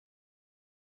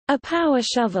A power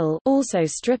shovel, also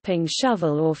stripping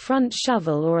shovel or front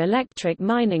shovel or electric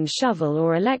mining shovel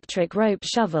or electric rope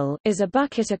shovel, is a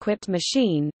bucket-equipped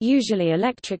machine, usually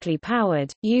electrically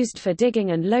powered, used for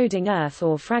digging and loading earth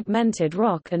or fragmented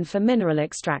rock and for mineral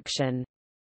extraction.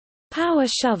 Power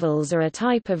shovels are a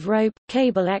type of rope,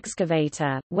 cable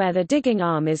excavator, where the digging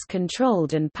arm is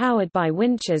controlled and powered by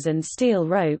winches and steel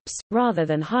ropes, rather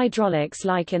than hydraulics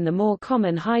like in the more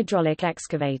common hydraulic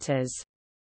excavators.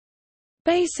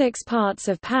 Basics parts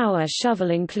of power shovel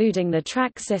including the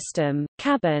track system,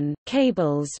 cabin,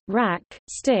 cables, rack,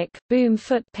 stick, boom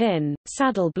foot pin,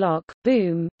 saddle block,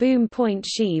 boom point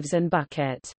sheaves and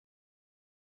bucket.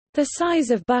 The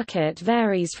size of bucket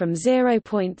varies from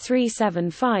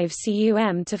 0.375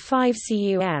 cum to 5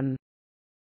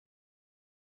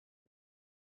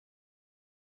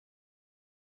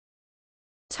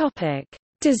 cum.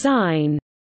 Design.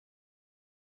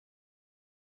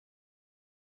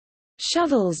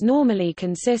 Shovels normally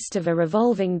consist of a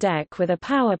revolving deck with a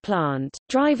power plant,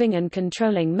 driving and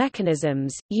controlling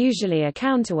mechanisms, usually a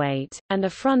counterweight, and a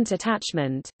front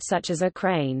attachment, such as a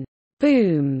crane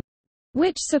boom,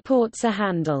 which supports a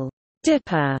handle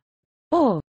dipper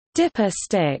or dipper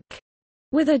stick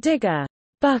with a digger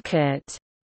bucket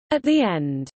at the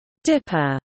end.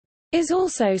 Dipper is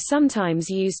also sometimes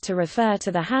used to refer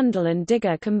to the handle and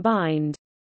digger combined.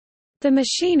 The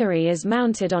machinery is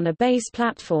mounted on a base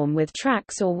platform with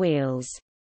tracks or wheels.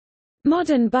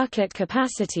 Modern bucket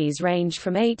capacities range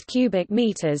from 8 cubic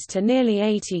meters to nearly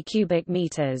 80 cubic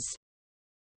meters.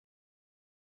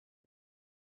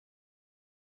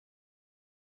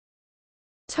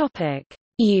 Topic: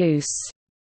 Use.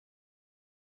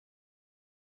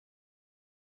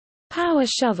 Power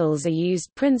shovels are used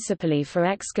principally for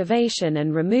excavation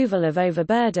and removal of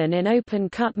overburden in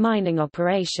open-cut mining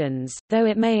operations, though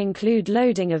it may include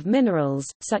loading of minerals,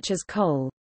 such as coal.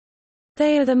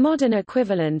 They are the modern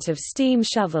equivalent of steam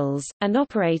shovels, and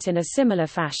operate in a similar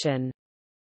fashion.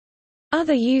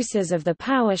 Other uses of the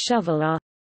power shovel are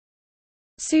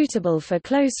suitable for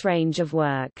close range of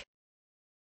work,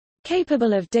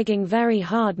 capable of digging very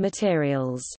hard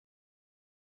materials,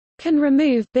 can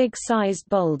remove big-sized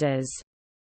boulders,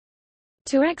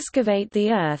 to excavate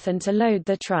the earth and to load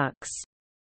the trucks.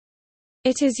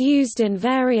 It is used in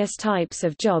various types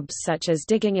of jobs such as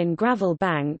digging in gravel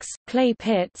banks, clay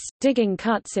pits, digging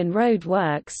cuts in road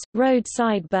works,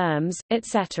 roadside berms,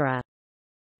 etc.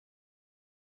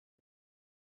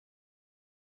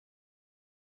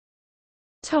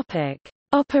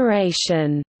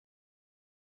 Operation.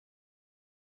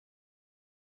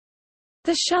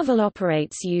 The shovel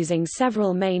operates using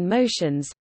several main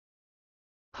motions.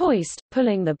 Hoist,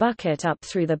 pulling the bucket up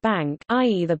through the bank,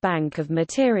 i.e. the bank of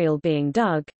material being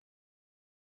dug.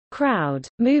 Crowd,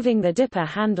 moving the dipper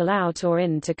handle out or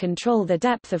in to control the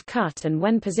depth of cut and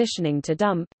when positioning to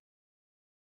dump.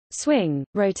 Swing,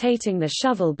 rotating the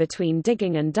shovel between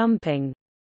digging and dumping.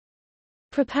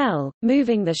 Propel,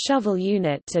 moving the shovel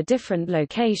unit to different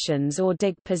locations or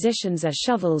dig positions. A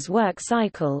shovel's work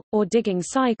cycle, or digging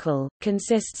cycle,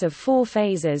 consists of 4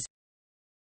 phases: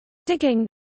 digging,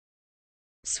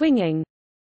 swinging,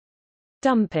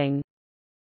 dumping.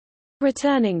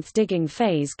 Returning. The digging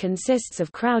phase consists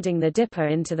of crowding the dipper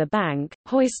into the bank,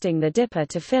 hoisting the dipper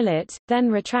to fill it, then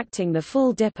retracting the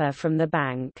full dipper from the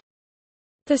bank.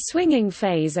 The swinging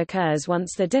phase occurs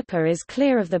once the dipper is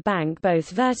clear of the bank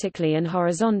both vertically and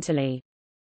horizontally.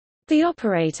 The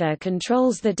operator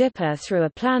controls the dipper through a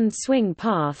planned swing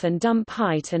path and dump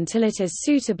height until it is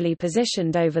suitably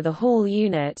positioned over the haul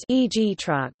unit, e.g.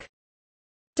 truck.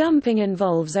 Dumping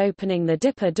involves opening the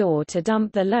dipper door to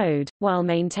dump the load, while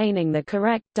maintaining the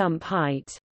correct dump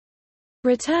height.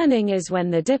 Returning is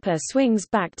when the dipper swings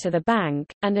back to the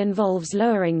bank, and involves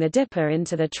lowering the dipper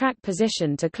into the track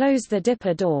position to close the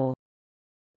dipper door.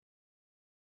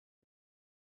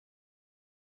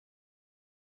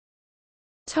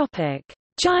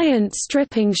 Giant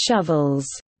stripping shovels.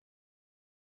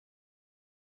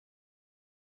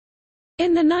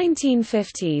 In the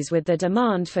 1950s, with the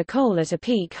demand for coal at a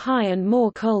peak high and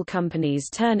more coal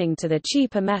companies turning to the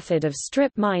cheaper method of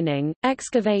strip mining,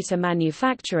 excavator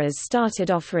manufacturers started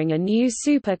offering a new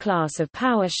super-class of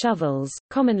power shovels,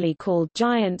 commonly called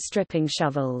giant stripping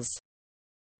shovels.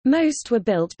 Most were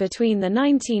built between the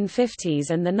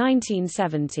 1950s and the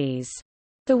 1970s.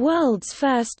 The world's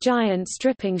first giant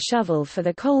stripping shovel for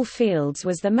the coal fields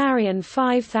was the Marion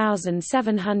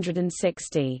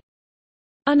 5760.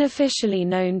 Unofficially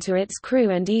known to its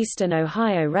crew and eastern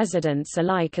Ohio residents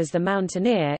alike as the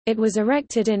Mountaineer, it was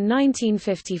erected in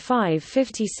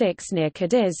 1955–56 near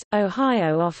Cadiz,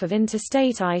 Ohio off of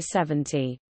Interstate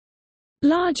I-70.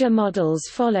 Larger models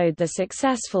followed the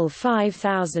successful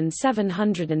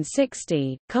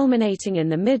 5760, culminating in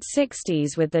the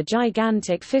mid-60s with the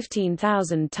gigantic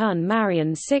 15,000-ton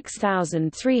Marion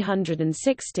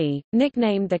 6360,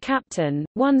 nicknamed the Captain,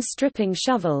 one stripping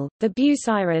shovel. The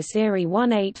Bucyrus Erie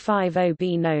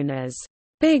 1850B, known as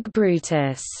Big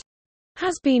Brutus,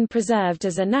 has been preserved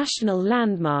as a national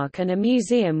landmark and a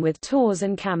museum with tours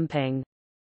and camping.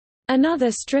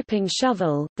 Another stripping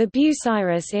shovel, the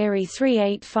Bucyrus Erie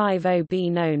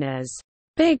 3850B, known as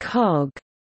Big Hog,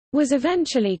 was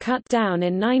eventually cut down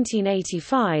in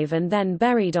 1985 and then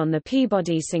buried on the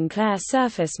Peabody Sinclair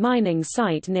surface mining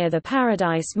site near the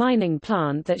Paradise mining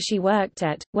plant that she worked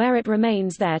at, where it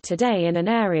remains there today in an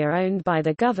area owned by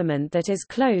the government that is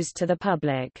closed to the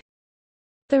public.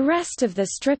 The rest of the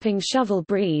stripping shovel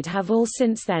breed have all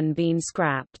since then been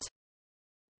scrapped.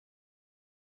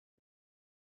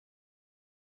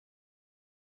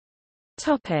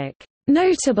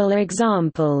 Notable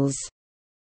examples.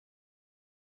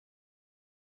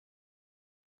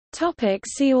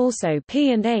 See also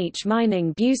P&H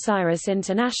Mining, Bucyrus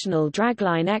International,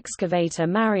 Dragline Excavator,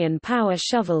 Marion Power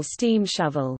Shovel, Steam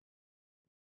Shovel.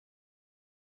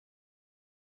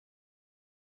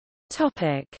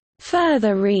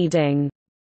 Further reading.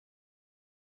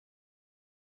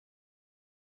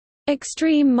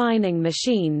 Extreme Mining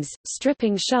Machines,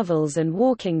 Stripping Shovels and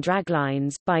Walking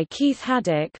Draglines, by Keith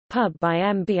Haddock, Pub by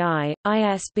MBI,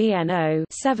 ISBN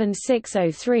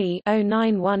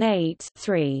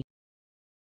 0-7603-0918-3.